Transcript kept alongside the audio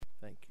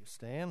Thank you,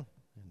 Stan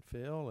and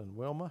Phil and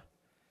Wilma.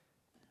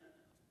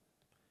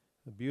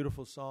 A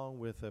beautiful song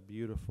with a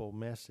beautiful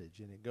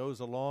message. And it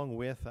goes along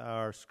with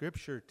our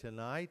scripture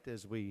tonight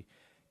as we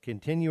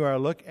continue our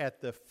look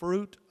at the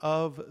fruit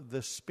of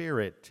the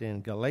Spirit in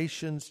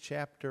Galatians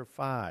chapter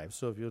 5.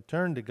 So if you'll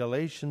turn to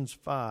Galatians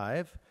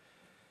 5,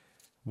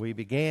 we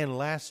began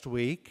last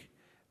week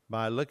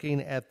by looking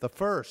at the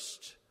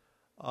first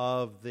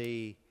of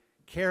the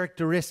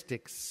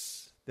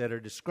characteristics that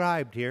are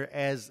described here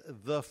as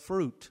the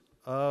fruit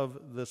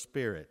of the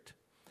Spirit.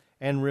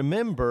 And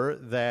remember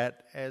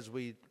that as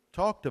we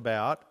talked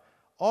about,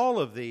 all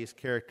of these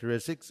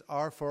characteristics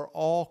are for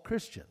all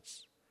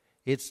Christians.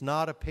 It's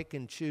not a pick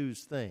and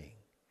choose thing.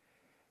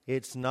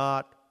 It's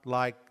not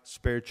like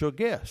spiritual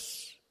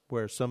gifts,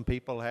 where some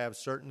people have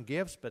certain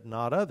gifts but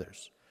not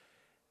others.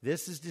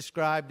 This is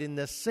described in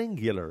the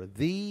singular,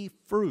 the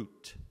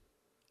fruit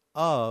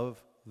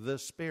of the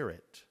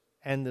Spirit.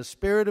 And the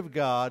Spirit of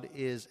God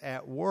is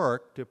at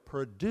work to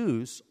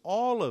produce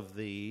all of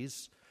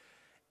these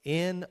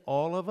in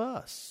all of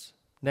us.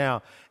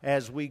 Now,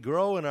 as we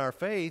grow in our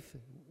faith,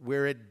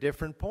 we're at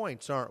different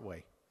points, aren't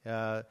we?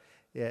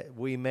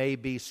 We may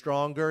be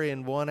stronger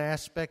in one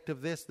aspect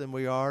of this than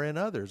we are in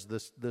others.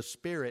 The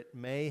Spirit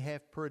may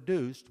have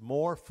produced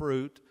more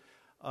fruit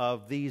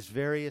of these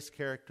various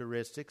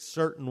characteristics,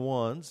 certain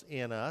ones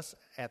in us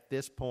at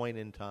this point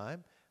in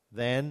time,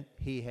 than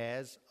He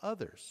has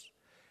others.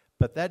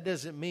 But that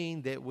doesn't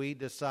mean that we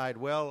decide,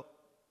 well,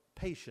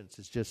 patience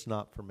is just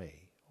not for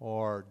me,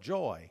 or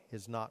joy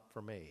is not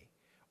for me,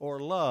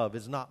 or love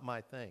is not my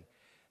thing.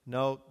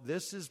 No,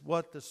 this is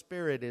what the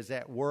Spirit is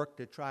at work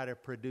to try to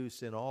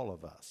produce in all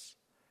of us.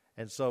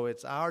 And so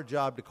it's our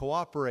job to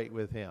cooperate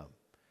with Him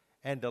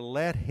and to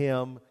let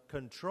Him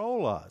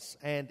control us.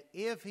 And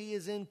if He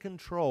is in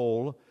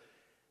control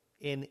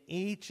in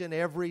each and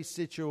every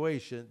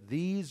situation,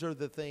 these are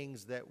the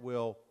things that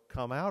will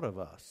come out of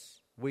us.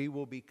 We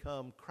will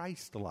become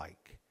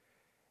Christ-like.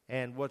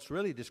 And what's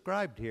really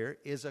described here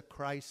is a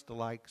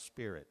Christ-like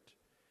spirit.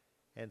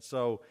 And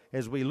so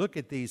as we look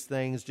at these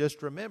things,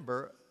 just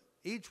remember,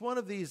 each one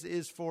of these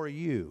is for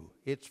you.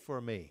 It's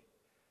for me.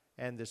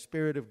 And the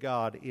Spirit of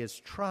God is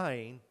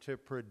trying to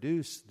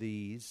produce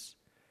these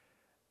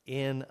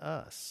in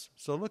us.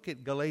 So look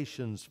at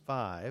Galatians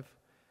 5.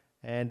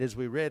 And as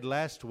we read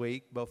last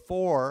week,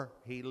 before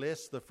he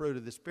lists the fruit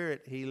of the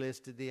Spirit, he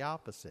listed the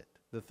opposite,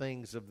 the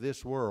things of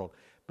this world.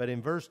 But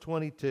in verse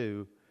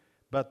 22,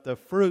 but the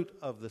fruit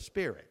of the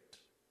Spirit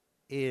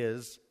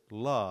is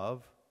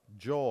love,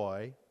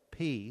 joy,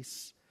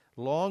 peace,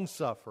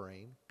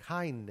 long-suffering,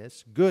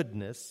 kindness,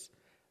 goodness,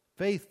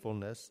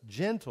 faithfulness,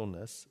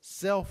 gentleness,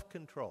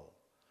 self-control.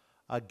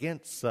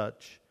 Against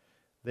such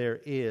there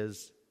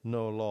is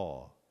no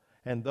law.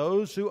 And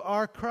those who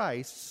are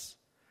Christ's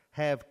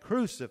have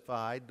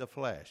crucified the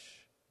flesh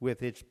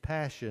with its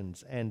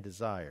passions and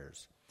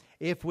desires.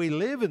 If we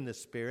live in the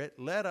Spirit,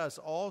 let us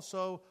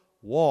also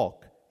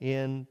walk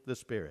in the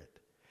Spirit.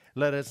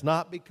 Let us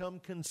not become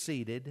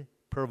conceited,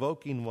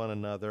 provoking one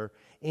another,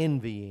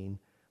 envying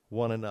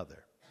one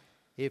another.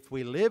 If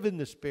we live in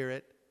the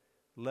Spirit,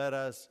 let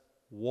us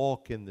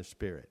walk in the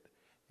Spirit.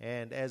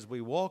 And as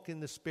we walk in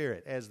the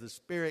Spirit, as the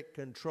Spirit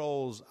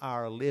controls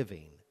our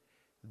living,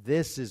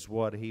 this is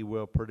what He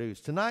will produce.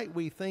 Tonight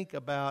we think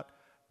about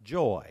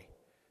joy.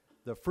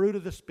 The fruit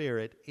of the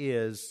Spirit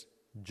is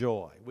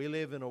joy. We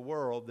live in a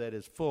world that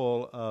is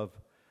full of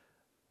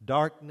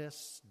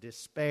darkness,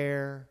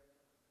 despair,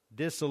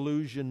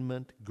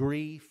 disillusionment,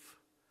 grief,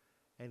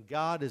 and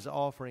God is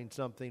offering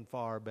something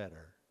far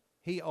better.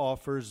 He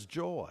offers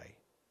joy.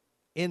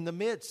 In the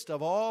midst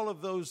of all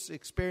of those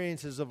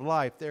experiences of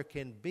life, there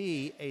can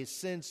be a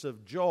sense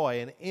of joy,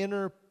 an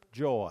inner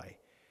joy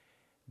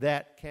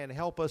that can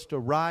help us to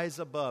rise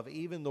above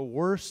even the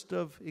worst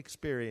of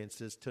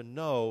experiences, to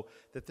know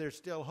that there's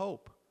still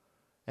hope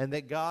and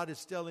that God is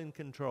still in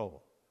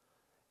control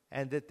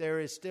and that there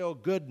is still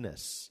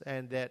goodness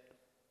and that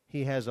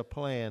He has a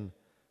plan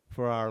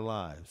for our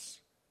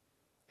lives.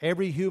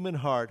 Every human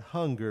heart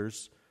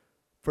hungers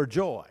for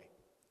joy.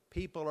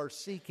 People are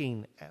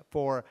seeking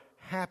for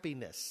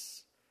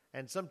happiness.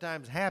 And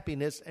sometimes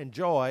happiness and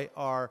joy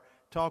are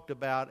talked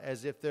about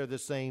as if they're the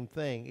same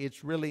thing.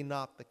 It's really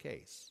not the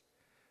case.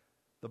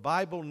 The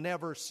Bible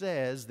never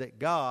says that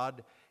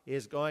God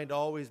is going to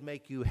always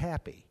make you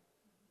happy.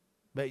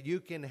 But you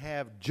can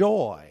have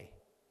joy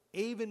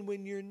even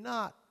when you're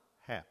not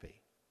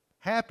happy.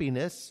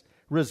 Happiness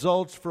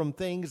results from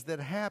things that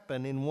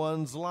happen in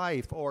one's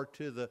life or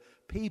to the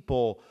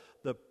people,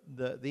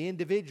 the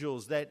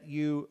individuals that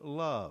you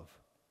love.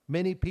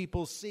 Many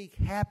people seek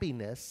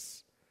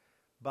happiness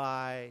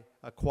by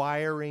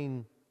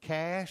acquiring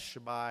cash,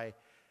 by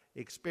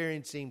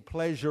experiencing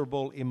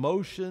pleasurable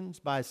emotions,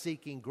 by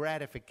seeking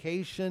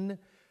gratification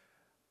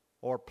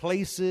or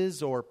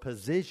places or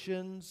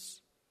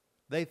positions.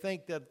 They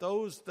think that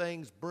those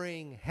things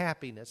bring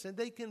happiness, and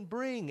they can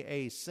bring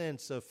a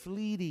sense of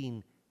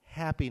fleeting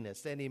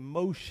happiness and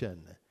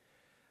emotion.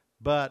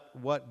 But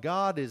what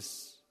God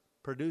is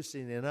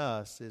producing in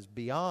us is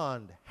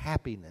beyond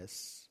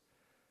happiness.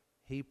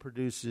 He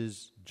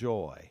produces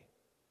joy.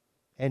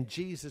 And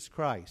Jesus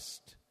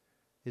Christ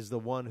is the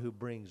one who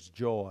brings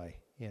joy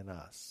in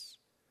us.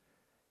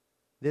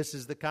 This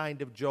is the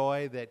kind of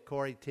joy that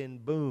Corrie ten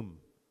Boom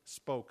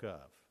spoke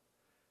of,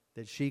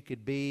 that she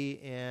could be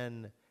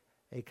in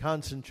a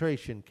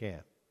concentration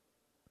camp,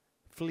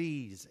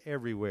 fleas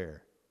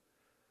everywhere,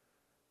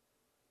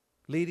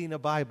 leading a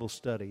Bible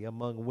study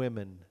among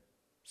women,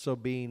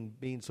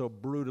 being so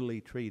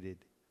brutally treated.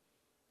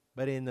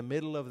 But in the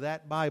middle of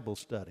that Bible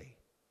study,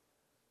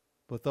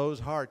 with those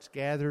hearts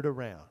gathered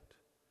around,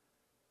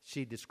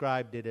 she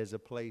described it as a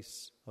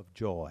place of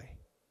joy.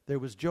 There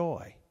was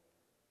joy,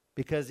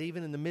 because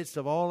even in the midst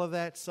of all of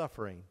that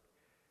suffering,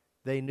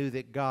 they knew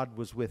that God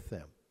was with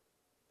them,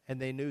 and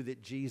they knew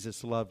that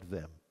Jesus loved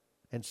them.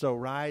 And so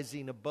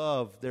rising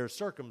above their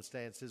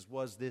circumstances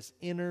was this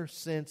inner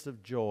sense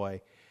of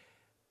joy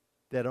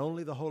that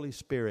only the Holy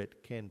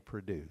Spirit can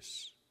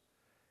produce.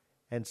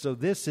 And so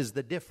this is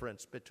the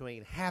difference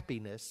between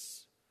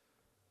happiness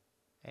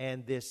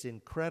and this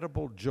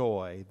incredible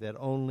joy that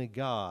only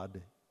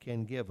God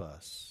can give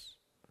us.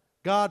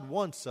 God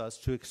wants us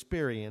to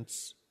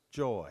experience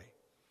joy.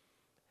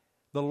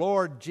 The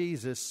Lord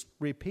Jesus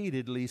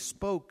repeatedly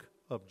spoke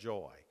of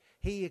joy.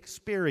 He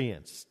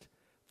experienced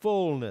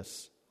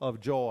fullness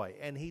of joy,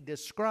 and he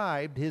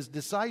described his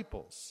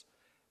disciples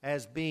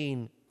as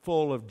being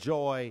full of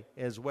joy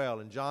as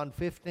well. In John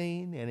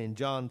 15 and in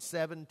John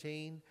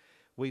 17,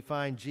 we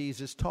find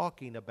Jesus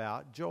talking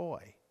about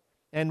joy.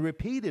 And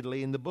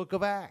repeatedly in the book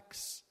of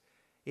Acts,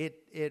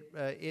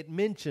 it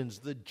mentions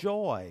the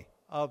joy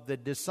of the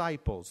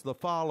disciples, the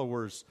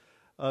followers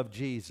of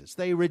Jesus.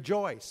 They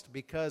rejoiced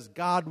because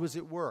God was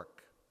at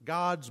work,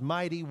 God's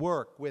mighty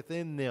work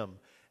within them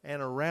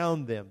and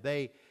around them.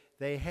 They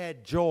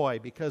had joy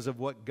because of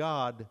what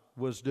God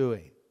was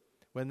doing.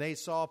 When they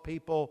saw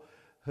people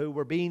who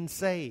were being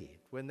saved,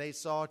 when they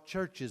saw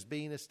churches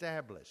being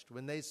established,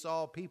 when they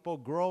saw people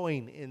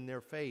growing in their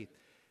faith,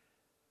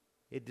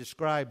 it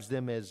describes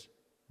them as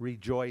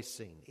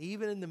rejoicing,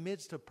 even in the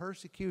midst of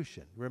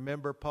persecution.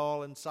 Remember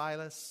Paul and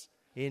Silas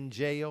in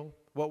jail?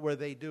 What were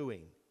they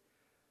doing?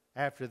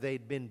 After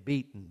they'd been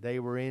beaten, they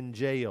were in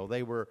jail,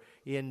 they were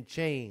in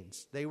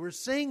chains. They were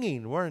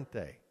singing, weren't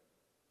they?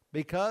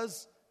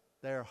 Because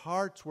their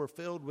hearts were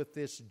filled with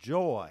this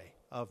joy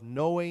of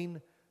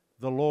knowing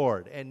the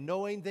Lord and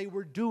knowing they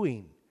were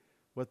doing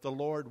what the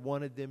Lord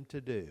wanted them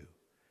to do,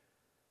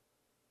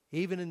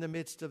 even in the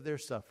midst of their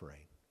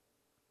suffering.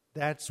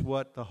 That's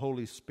what the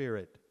Holy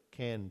Spirit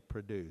can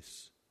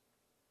produce.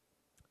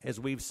 As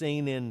we've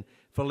seen in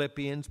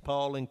Philippians,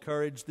 Paul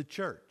encouraged the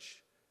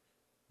church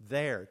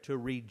there to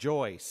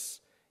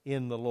rejoice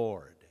in the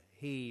Lord.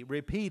 He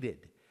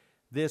repeated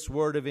this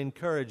word of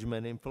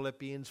encouragement in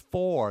Philippians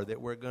 4 that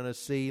we're going to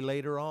see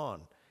later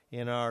on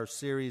in our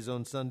series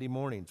on Sunday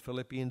mornings,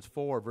 Philippians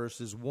 4,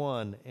 verses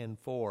 1 and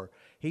 4.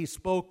 He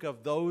spoke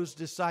of those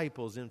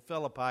disciples in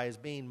Philippi as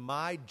being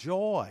my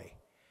joy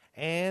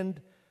and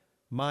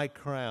my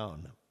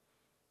crown.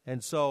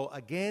 And so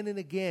again and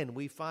again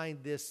we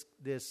find this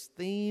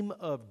theme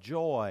of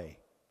joy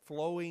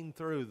flowing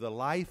through the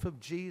life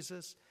of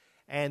Jesus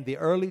and the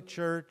early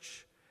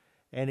church,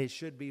 and it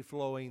should be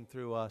flowing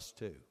through us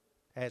too.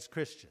 As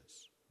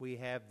Christians, we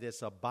have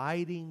this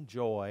abiding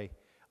joy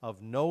of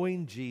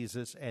knowing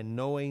Jesus and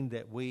knowing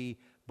that we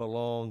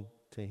belong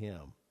to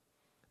Him.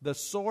 The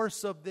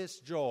source of this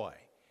joy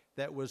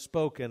that was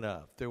spoken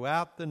of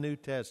throughout the New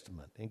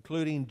Testament,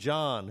 including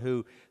John,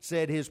 who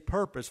said his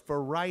purpose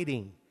for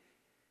writing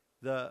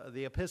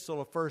the epistle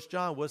of 1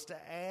 John was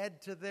to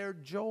add to their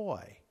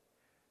joy.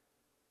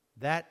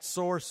 That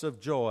source of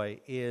joy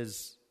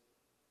is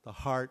the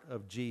heart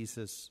of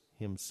Jesus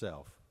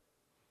Himself.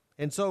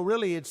 And so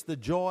really it's the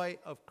joy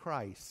of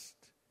Christ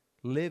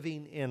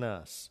living in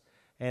us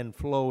and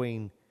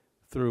flowing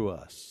through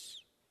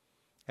us.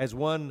 As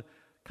one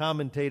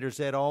commentator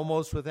said,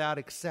 almost without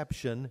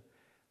exception,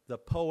 the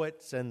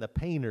poets and the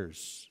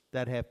painters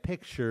that have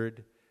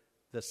pictured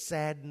the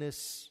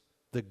sadness,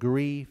 the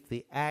grief,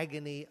 the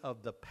agony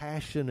of the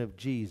passion of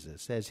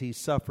Jesus as He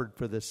suffered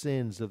for the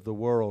sins of the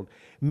world.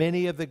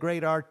 Many of the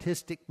great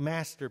artistic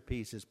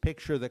masterpieces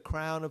picture the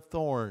crown of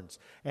thorns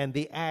and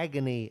the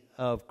agony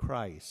of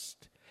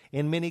Christ.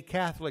 In many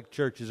Catholic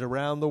churches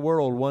around the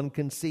world, one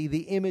can see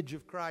the image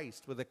of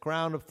Christ with a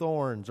crown of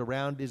thorns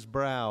around His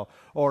brow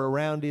or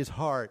around His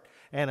heart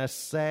and a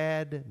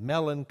sad,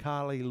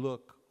 melancholy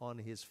look on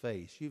His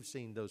face. You've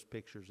seen those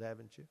pictures,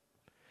 haven't you?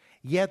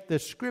 Yet the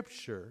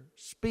Scripture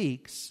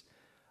speaks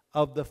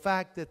of the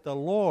fact that the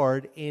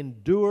Lord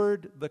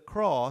endured the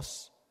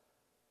cross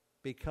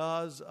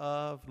because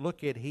of,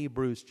 look at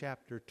Hebrews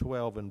chapter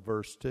 12 and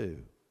verse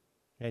 2,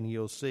 and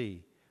you'll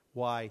see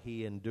why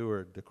He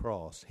endured the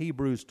cross.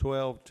 Hebrews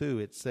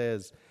 12:2, it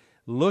says,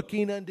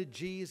 looking unto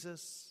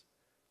Jesus,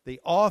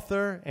 the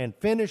author and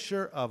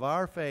finisher of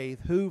our faith,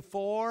 who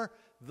for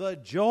the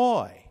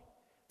joy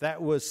that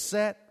was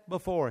set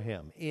before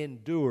Him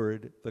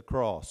endured the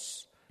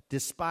cross,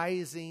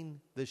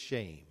 despising the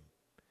shame,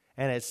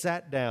 and has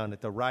sat down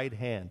at the right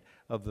hand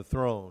of the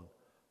throne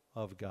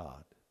of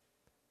God.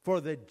 For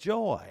the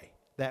joy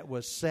that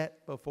was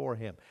set before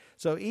him.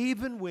 So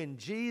even when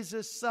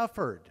Jesus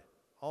suffered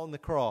on the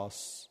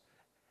cross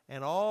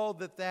and all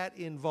that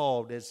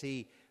involved as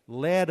he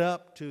led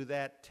up to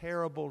that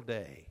terrible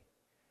day,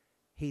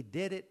 he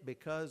did it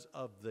because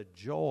of the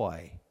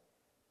joy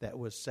that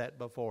was set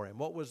before him.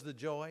 What was the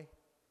joy?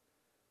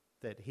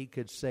 That he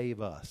could save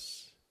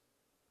us,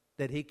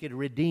 that he could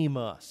redeem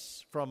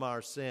us from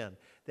our sin,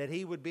 that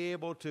he would be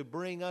able to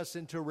bring us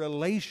into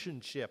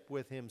relationship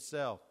with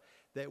himself,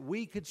 that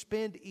we could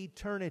spend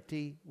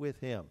eternity with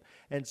him.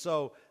 And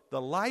so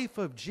the life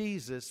of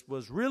Jesus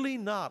was really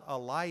not a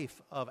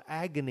life of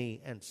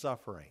agony and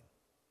suffering.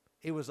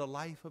 It was a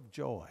life of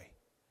joy.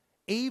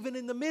 Even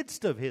in the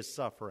midst of his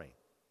suffering,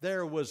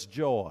 there was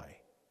joy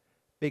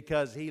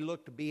because he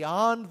looked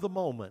beyond the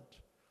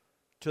moment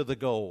to the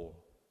goal.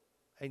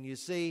 And you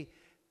see,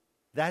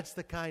 that's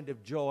the kind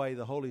of joy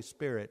the Holy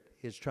Spirit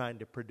is trying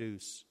to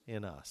produce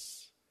in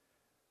us.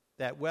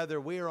 That whether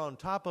we're on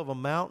top of a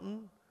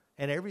mountain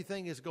and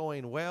everything is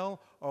going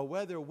well, or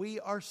whether we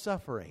are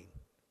suffering,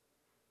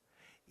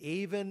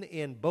 even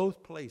in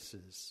both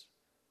places,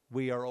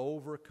 we are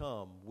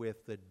overcome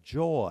with the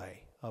joy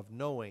of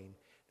knowing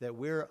that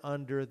we're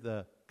under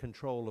the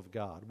control of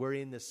God. We're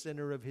in the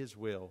center of his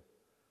will,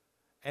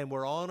 and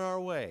we're on our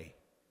way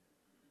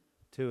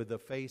to the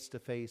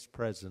face-to-face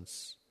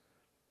presence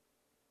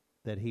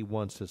that he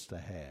wants us to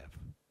have.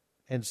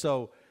 And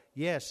so,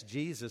 yes,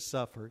 Jesus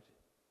suffered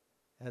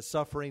a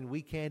suffering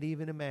we can't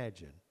even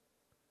imagine,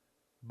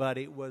 but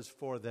it was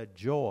for the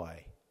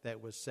joy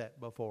that was set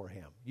before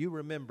him. You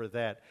remember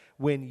that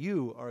when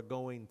you are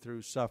going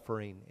through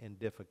suffering and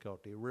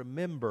difficulty.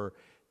 Remember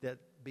that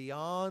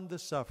beyond the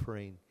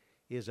suffering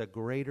is a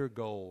greater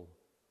goal,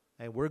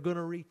 and we're going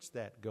to reach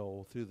that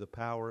goal through the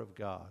power of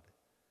God.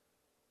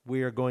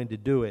 We are going to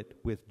do it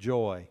with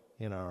joy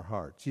in our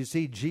hearts. You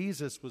see,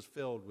 Jesus was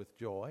filled with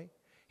joy.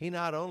 He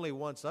not only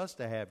wants us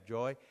to have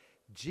joy,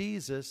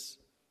 Jesus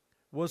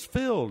was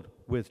filled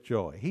with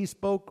joy. He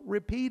spoke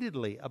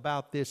repeatedly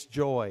about this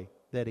joy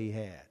that he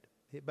had.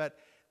 But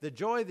the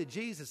joy that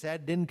Jesus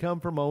had didn't come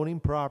from owning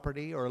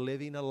property or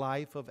living a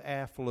life of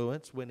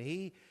affluence. When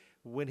he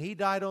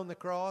died on the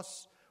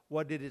cross,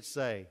 what did it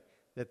say?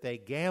 That they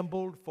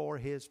gambled for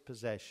his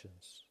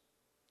possessions.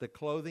 The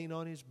clothing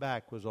on his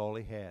back was all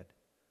he had.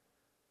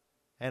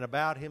 And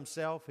about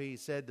himself, he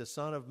said, the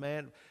Son of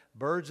Man,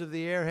 birds of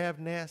the air have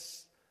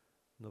nests,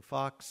 the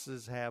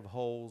foxes have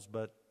holes,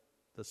 but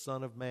the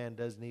Son of Man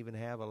doesn't even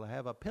have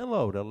a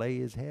pillow to lay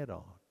his head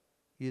on.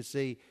 You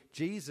see,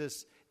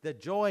 Jesus, the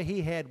joy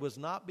he had was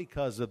not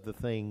because of the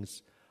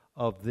things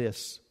of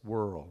this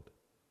world.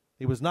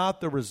 It was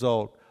not the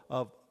result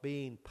of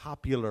being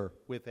popular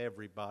with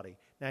everybody.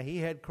 Now, he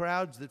had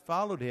crowds that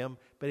followed him,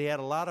 but he had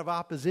a lot of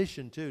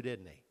opposition too,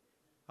 didn't he?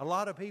 A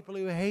lot of people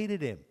who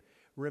hated him.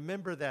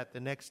 Remember that the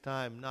next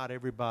time not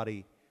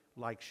everybody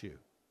likes you.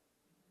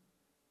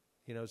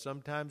 You know,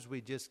 sometimes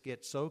we just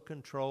get so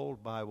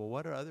controlled by, well,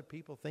 what are other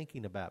people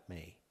thinking about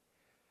me?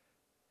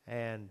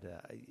 And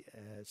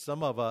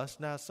some of us,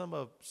 now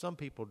some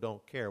people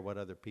don't care what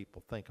other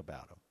people think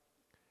about them.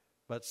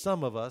 But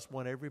some of us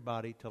want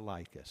everybody to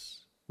like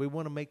us. We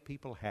want to make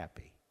people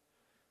happy.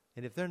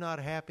 And if they're not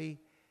happy,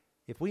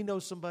 if we know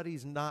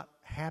somebody's not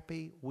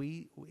happy,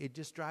 it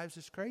just drives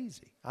us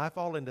crazy. I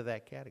fall into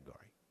that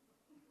category.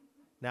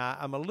 Now,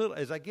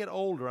 as I get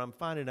older, I'm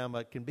finding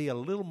I can be a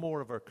little more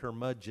of a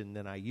curmudgeon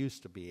than I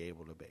used to be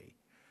able to be.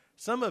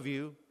 Some of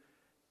you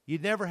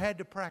never had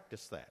to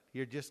practice that.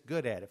 You're just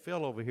good at it.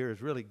 Phil over here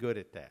is really good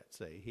at that.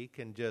 See, he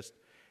can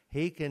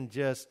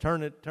just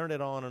turn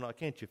it on and on.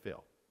 Can't you,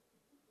 Phil?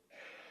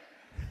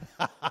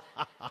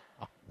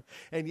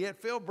 And yet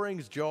Phil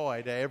brings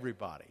joy to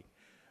everybody.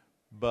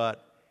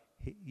 But,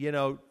 you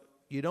know,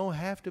 you don't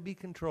have to be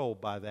controlled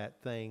by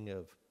that thing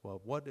of, well,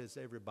 what does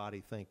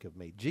everybody think of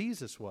me?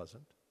 Jesus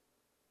wasn't.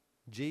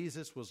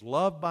 Jesus was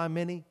loved by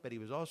many, but he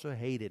was also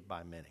hated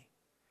by many.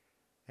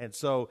 And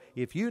so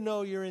if you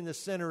know you're in the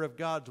center of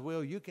God's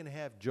will, you can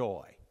have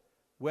joy.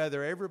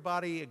 Whether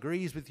everybody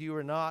agrees with you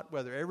or not,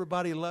 whether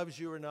everybody loves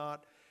you or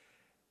not,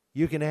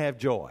 you can have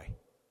joy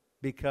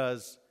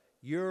because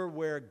you're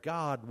where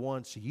God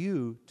wants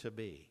you to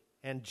be.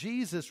 And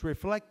Jesus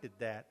reflected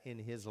that in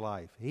his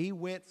life. He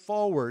went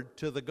forward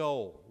to the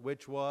goal,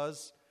 which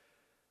was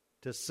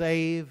to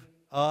save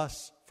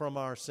us from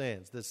our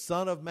sins. The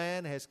Son of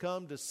Man has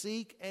come to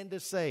seek and to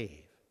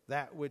save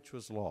that which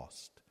was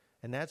lost.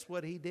 And that's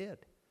what he did.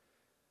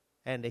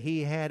 And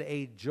he had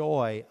a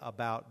joy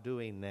about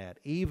doing that,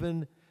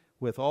 even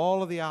with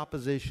all of the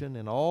opposition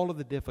and all of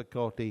the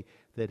difficulty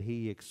that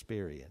he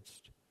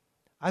experienced.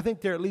 I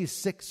think there are at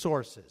least 6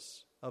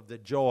 sources of the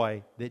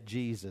joy that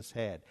Jesus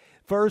had.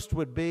 First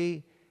would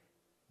be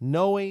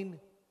knowing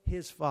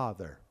his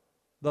Father,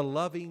 the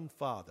loving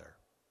Father.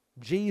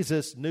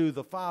 Jesus knew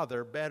the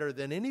Father better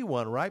than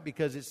anyone, right?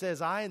 Because it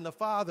says, I and the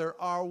Father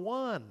are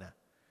one.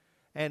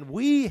 And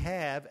we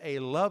have a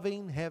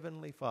loving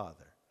Heavenly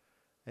Father.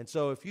 And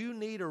so if you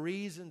need a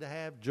reason to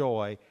have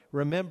joy,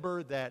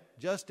 remember that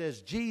just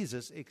as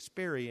Jesus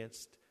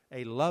experienced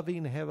a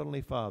loving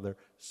Heavenly Father,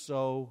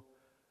 so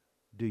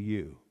do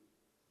you.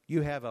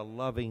 You have a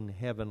loving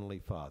Heavenly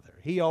Father.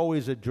 He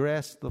always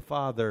addressed the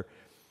Father,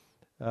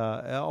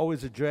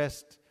 always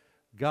addressed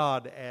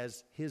God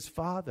as His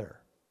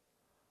Father,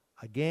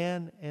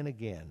 again and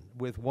again,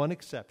 with one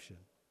exception,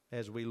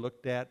 as we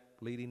looked at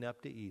leading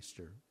up to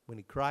Easter, when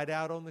He cried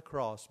out on the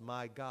cross,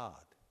 my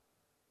God,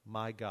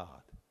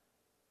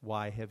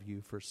 why have you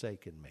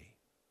forsaken me?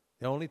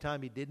 The only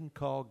time He didn't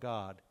call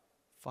God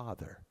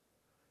Father.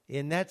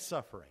 In that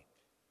suffering,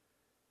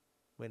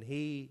 when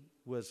He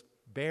was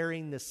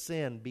bearing the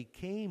sin,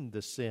 became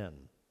the sin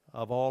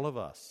of all of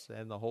us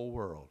and the whole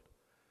world,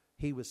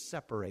 He was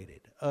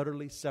separated,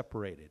 utterly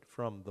separated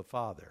from the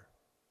Father.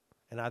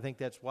 And I think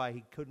that's why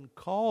He couldn't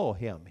call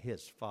Him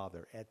His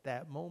Father at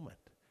that moment.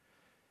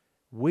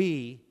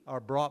 We are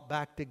brought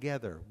back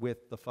together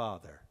with the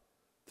Father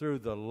through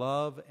the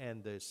love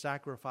and the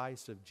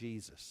sacrifice of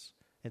Jesus.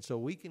 And so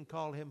we can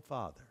call Him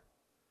Father.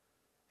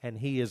 And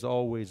He is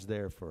always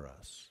there for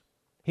us.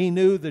 He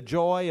knew the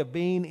joy of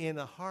being in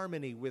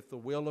harmony with the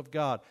will of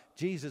God.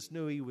 Jesus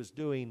knew He was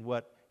doing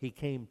what He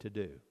came to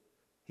do.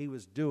 He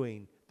was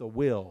doing the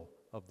will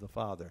of the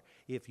Father.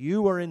 If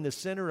you are in the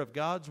center of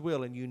God's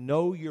will and you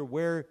know you're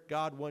where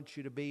God wants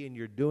you to be and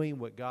you're doing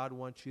what God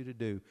wants you to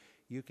do,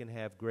 you can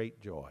have great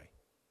joy.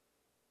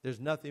 There's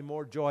nothing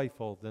more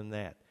joyful than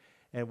that.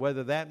 And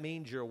whether that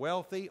means you're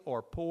wealthy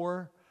or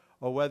poor,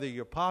 or whether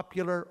you're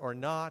popular or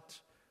not,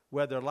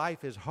 whether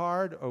life is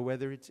hard or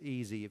whether it's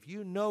easy, if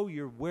you know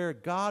you're where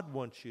God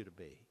wants you to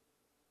be,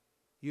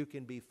 you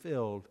can be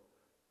filled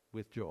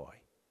with joy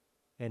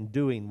and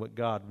doing what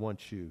God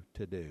wants you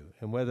to do.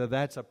 And whether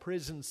that's a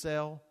prison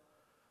cell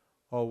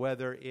or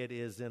whether it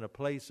is in a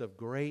place of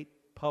great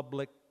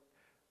public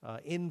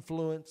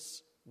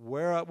influence,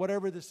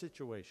 whatever the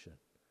situation,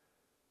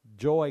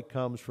 joy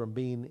comes from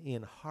being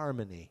in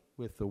harmony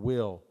with the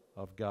will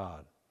of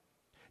God.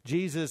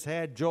 Jesus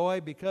had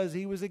joy because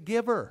He was a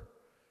giver.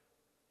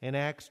 In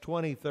Acts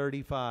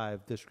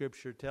 20:35, the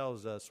Scripture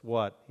tells us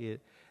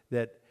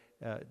that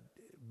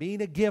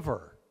being a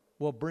giver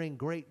will bring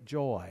great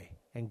joy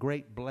and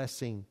great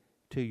blessing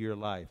to your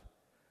life.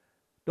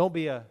 Don't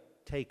be a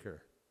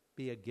taker,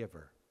 be a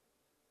giver.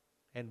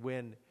 And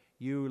when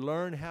you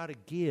learn how to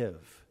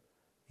give,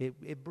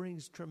 it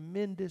brings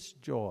tremendous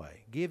joy.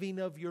 Giving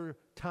of your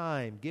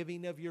time,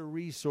 giving of your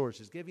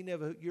resources, giving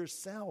of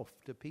yourself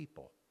to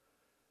people.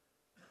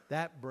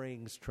 That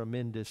brings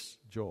tremendous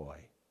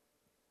joy.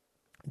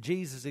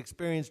 Jesus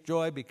experienced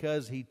joy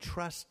because He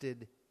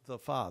trusted the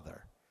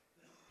Father.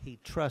 He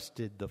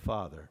trusted the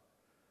Father.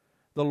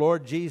 The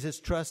Lord Jesus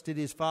trusted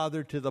His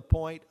Father to the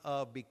point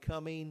of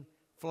becoming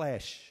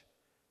flesh,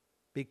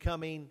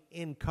 becoming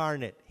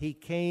incarnate. He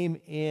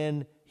came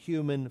in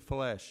human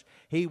flesh.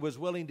 He was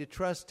willing to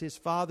trust His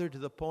Father to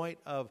the point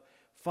of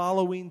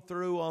following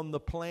through on the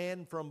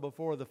plan from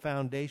before the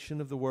foundation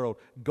of the world,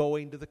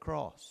 going to the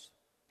cross.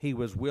 He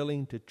was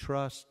willing to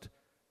trust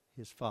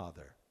His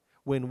Father.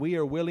 When we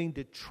are willing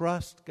to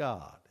trust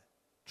God,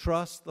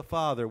 trust the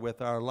Father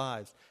with our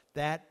lives,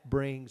 that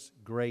brings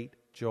great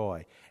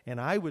joy.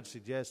 And I would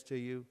suggest to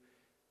you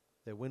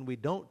that when we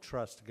don't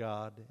trust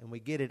God and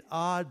we get at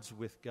odds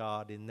with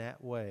God in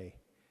that way,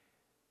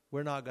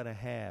 we're not going to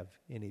have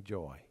any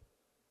joy.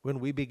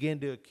 When we begin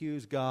to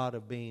accuse God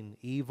of being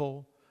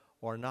evil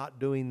or not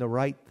doing the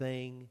right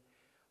thing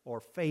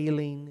or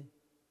failing,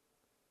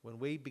 when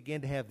we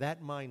begin to have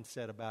that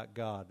mindset about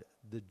God,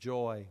 the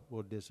joy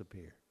will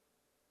disappear.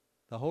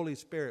 The Holy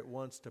Spirit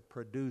wants to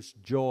produce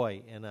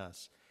joy in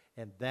us,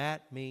 and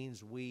that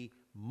means we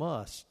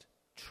must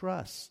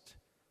trust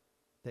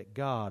that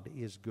God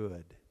is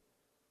good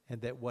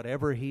and that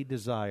whatever He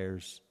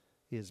desires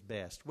is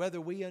best, whether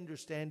we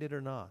understand it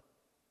or not,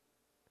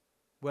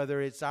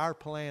 whether it's our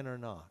plan or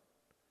not.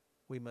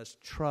 We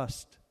must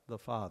trust the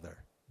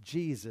Father.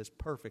 Jesus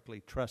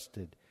perfectly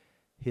trusted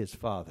His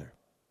Father.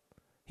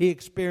 He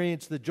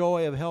experienced the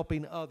joy of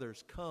helping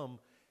others come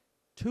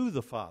to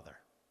the Father.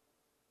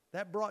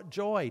 That brought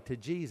joy to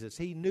Jesus.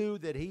 He knew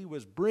that He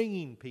was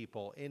bringing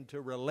people into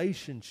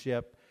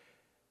relationship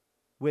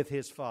with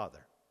His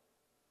Father.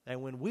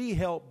 And when we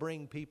help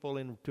bring people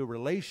into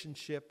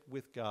relationship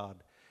with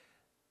God,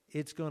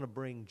 it's going to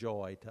bring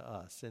joy to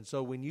us. And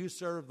so when you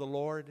serve the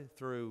Lord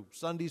through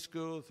Sunday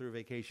school, through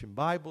Vacation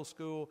Bible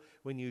School,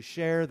 when you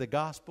share the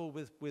gospel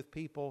with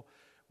people,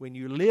 when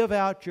you live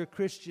out your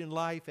Christian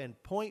life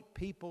and point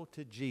people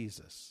to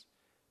Jesus,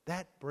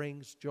 that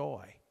brings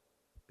joy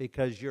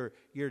because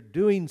you're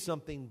doing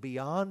something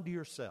beyond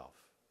yourself.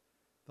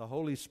 The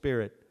Holy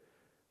Spirit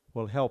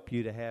will help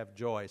you to have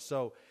joy.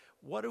 So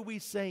what are we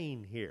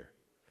saying here?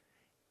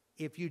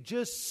 If you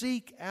just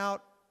seek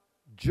out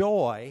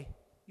joy,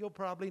 you'll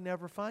probably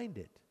never find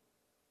it.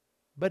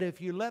 But if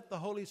you let the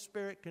Holy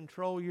Spirit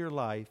control your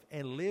life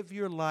and live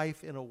your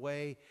life in a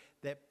way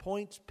that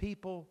points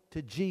people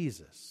to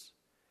Jesus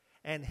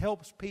and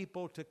helps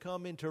people to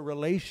come into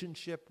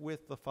relationship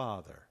with the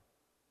Father,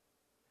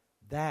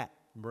 that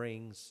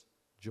brings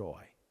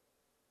joy.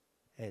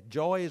 And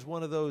joy is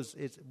one of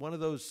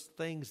those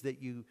things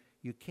that you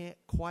can't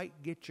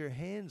quite get your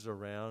hands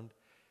around,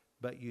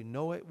 but you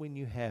know it when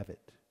you have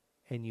it.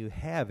 And you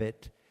have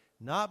it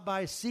not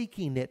by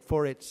seeking it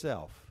for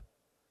itself,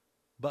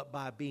 but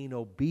by being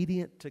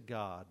obedient to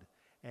God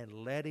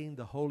and letting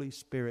the Holy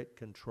Spirit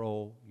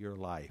control your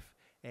life.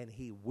 And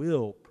He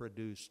will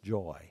produce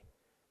joy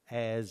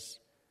as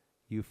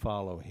you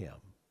follow Him.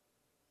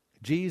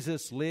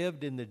 Jesus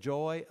lived in the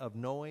joy of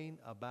knowing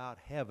about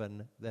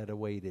heaven that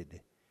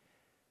awaited.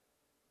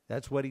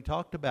 That's what He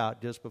talked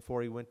about just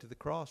before He went to the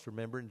cross.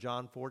 Remember in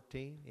John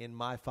 14, in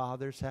my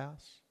Father's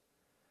house?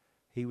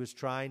 He was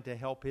trying to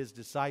help His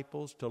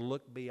disciples to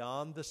look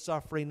beyond the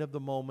suffering of the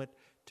moment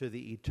to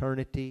the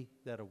eternity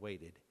that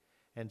awaited.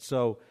 And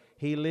so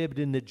He lived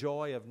in the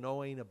joy of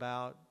knowing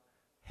about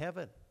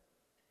heaven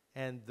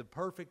and the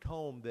perfect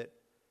home that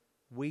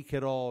we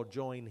could all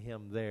join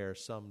Him there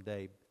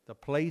someday. The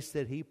place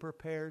that He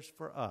prepares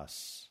for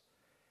us.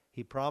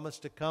 He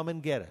promised to come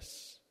and get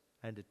us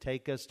and to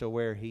take us to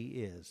where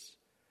He is.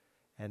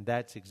 And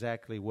that's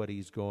exactly what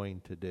He's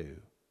going to do.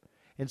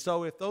 And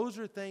so if those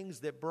are things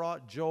that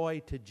brought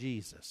joy to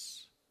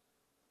Jesus,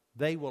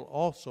 they will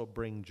also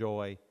bring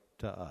joy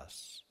to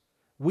us.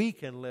 We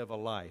can live a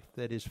life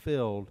that is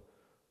filled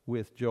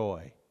with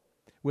joy.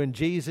 When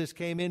Jesus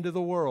came into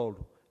the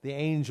world, the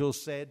angel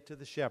said to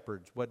the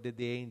shepherds, what did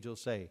the angel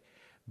say?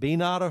 Be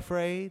not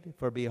afraid,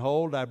 for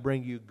behold, I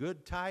bring you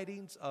good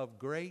tidings of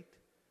great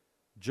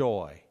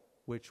joy,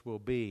 which will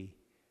be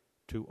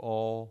to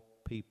all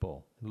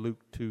people.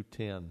 Luke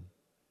 2:10.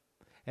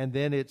 And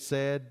then it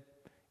said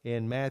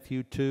in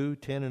Matthew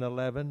 2:10 and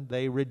 11,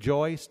 they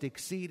rejoiced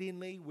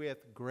exceedingly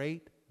with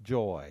great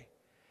joy.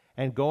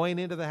 And going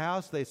into the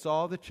house, they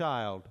saw the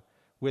child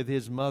with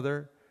His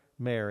mother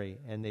Mary,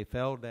 and they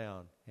fell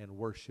down and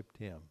worshiped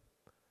Him.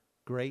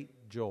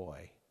 Great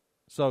joy.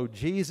 So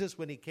Jesus,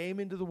 when He came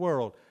into the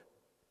world,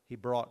 He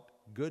brought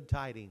good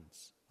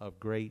tidings of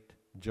great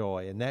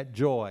joy. And that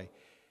joy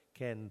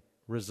can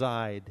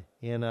reside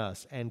in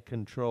us and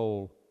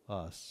control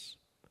us.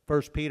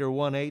 1 Peter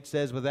 1:8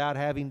 says, without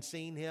having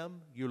seen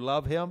Him, you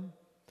love Him.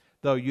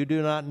 Though you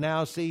do not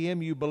now see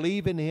Him, you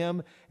believe in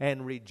Him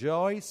and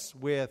rejoice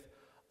with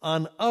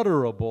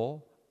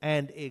unutterable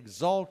and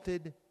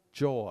exalted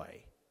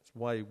joy. That's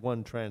why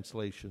one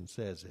translation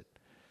says it.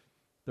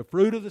 The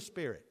fruit of the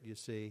Spirit, you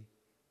see,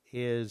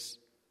 is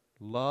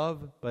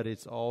love, but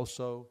it's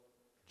also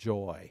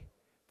joy.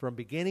 From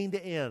beginning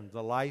to end,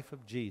 the life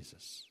of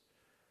Jesus,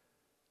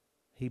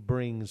 He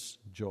brings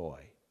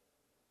joy.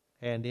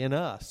 And in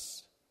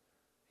us,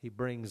 He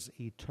brings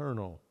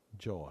eternal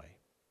joy.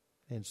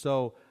 And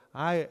so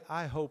I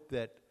hope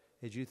that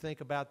as you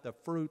think about the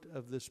fruit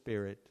of the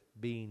Spirit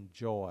being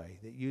joy,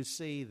 that you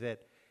see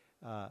that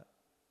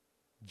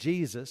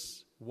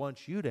Jesus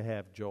wants you to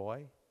have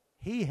joy.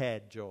 He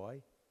had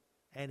joy,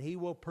 and He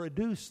will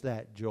produce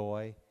that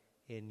joy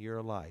in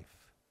your life.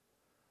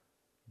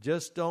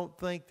 Just don't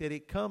think that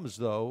it comes,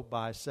 though,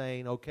 by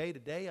saying, okay,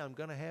 today I'm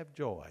going to have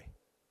joy.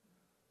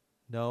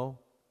 No.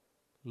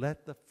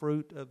 Let the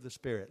fruit of the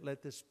Spirit,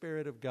 let the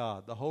Spirit of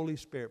God, the Holy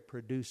Spirit,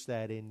 produce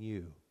that in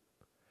you.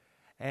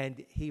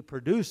 And He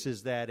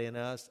produces that in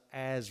us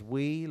as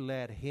we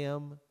let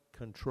Him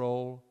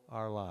control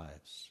our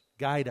lives,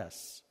 guide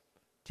us,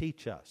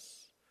 teach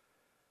us.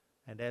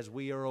 And as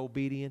we are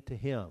obedient to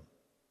Him,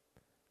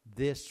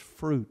 this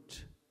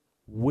fruit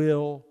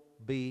will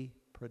be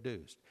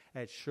produced.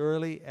 As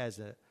surely as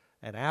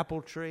an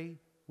apple tree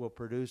will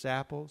produce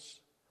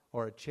apples,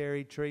 or a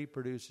cherry tree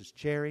produces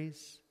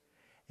cherries,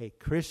 a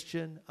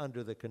Christian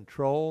under the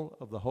control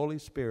of the Holy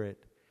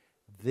Spirit,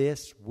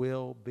 this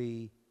will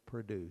be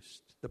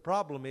produced. The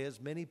problem is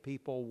many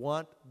people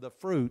want the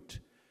fruit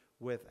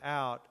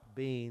without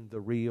being the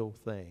real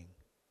thing.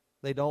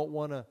 They don't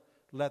want to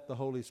let the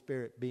Holy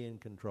Spirit be in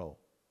control.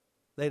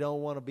 They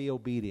don't want to be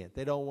obedient.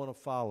 They don't want to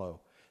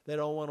follow. They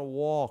don't want to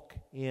walk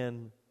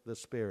in the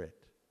Spirit.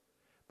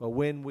 But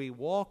when we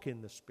walk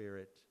in the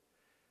Spirit,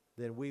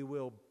 then we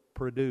will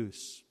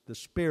produce, the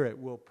Spirit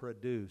will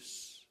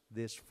produce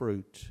this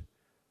fruit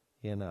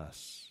in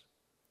us.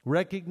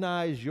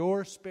 Recognize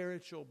your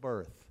spiritual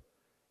birth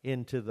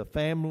into the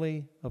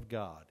family of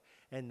God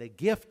and the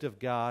gift of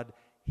God,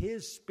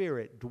 His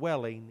Spirit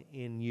dwelling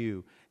in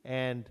you,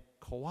 and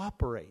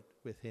cooperate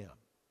with Him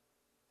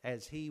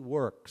as He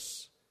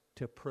works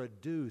to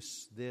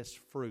produce this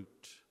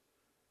fruit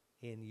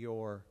in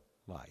your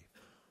life.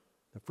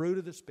 The fruit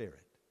of the Spirit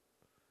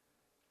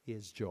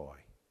is joy.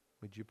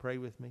 Would you pray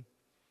with me?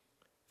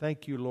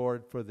 Thank you,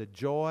 Lord, for the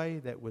joy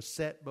that was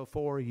set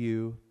before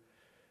you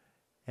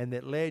and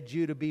that led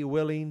you to be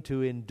willing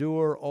to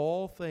endure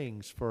all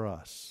things for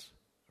us.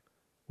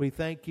 We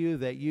thank you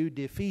that you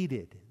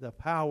defeated the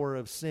power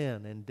of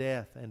sin and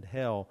death and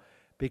hell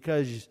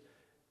because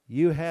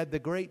you had the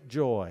great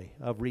joy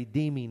of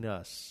redeeming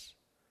us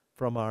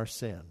from our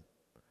sin.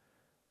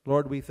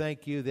 Lord, we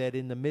thank you that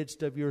in the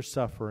midst of your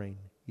suffering,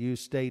 you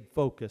stayed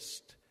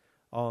focused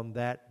on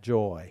that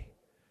joy.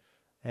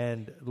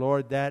 And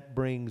Lord, that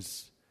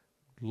brings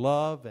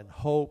love and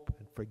hope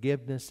and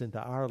forgiveness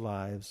into our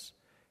lives.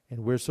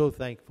 And we're so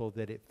thankful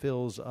that it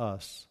fills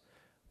us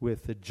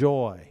with the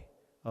joy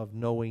of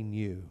knowing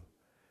you.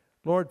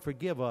 Lord,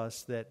 forgive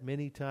us that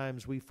many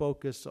times we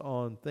focus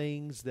on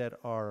things that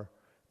are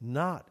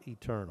not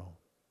eternal,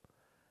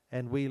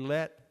 and we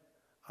let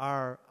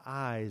our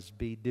eyes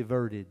be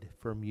diverted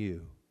from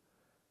you.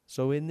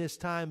 So in this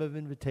time of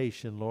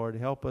invitation, Lord,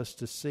 help us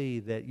to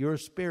see that your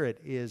Spirit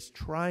is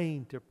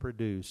trying to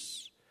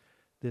produce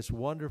this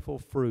wonderful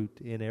fruit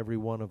in every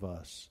one of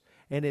us.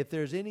 And if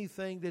there's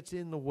anything that's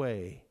in the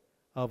way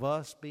of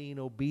us being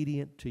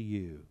obedient to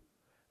you,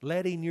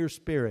 letting your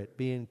Spirit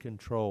be in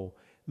control,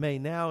 may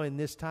now in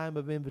this time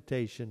of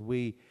invitation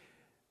we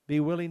be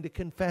willing to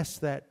confess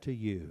that to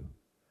you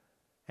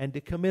and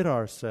to commit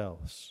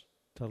ourselves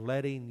to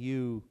letting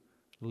you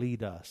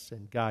lead us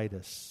and guide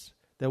us,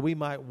 that we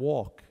might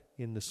walk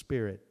in the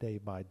Spirit day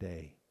by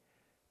day.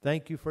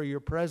 Thank you for your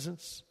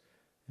presence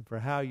and for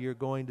how you're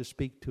going to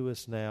speak to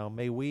us now.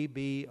 May we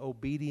be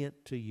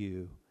obedient to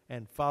you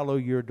and follow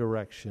your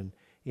direction.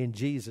 In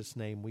Jesus'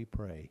 name we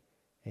pray.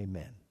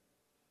 Amen.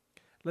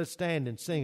 Let's stand and sing.